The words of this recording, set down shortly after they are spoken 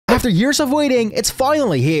After years of waiting, it's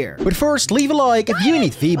finally here. But first, leave a like if you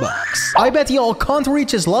need V-Bucks. I bet y'all can't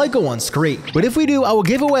reach his like on screen, but if we do, I will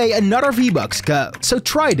give away another V-Bucks code. So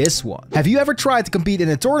try this one. Have you ever tried to compete in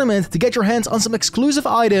a tournament to get your hands on some exclusive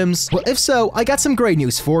items? Well, if so, I got some great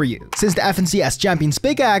news for you. Since the FNCS Champions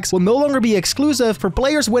Pickaxe will no longer be exclusive for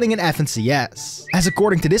players winning an FNCS. As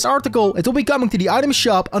according to this article, it will be coming to the item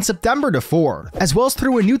shop on September the 4th, as well as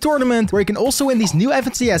through a new tournament where you can also win these new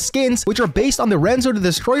FNCS skins, which are based on the Renzo the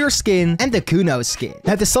Destroyer skin and the Kuno skin.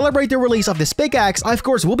 Now, to celebrate the release of this pickaxe, I of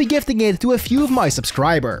course will be gifting it to a few of my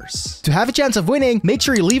subscribers. To have a chance of winning, make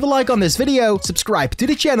sure you leave a like on this video, subscribe to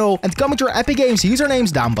the channel, and comment your Epic Games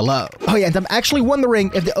usernames down below. Oh yeah, and I'm actually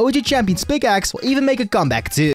wondering if the OG Champions Pickaxe will even make a comeback too.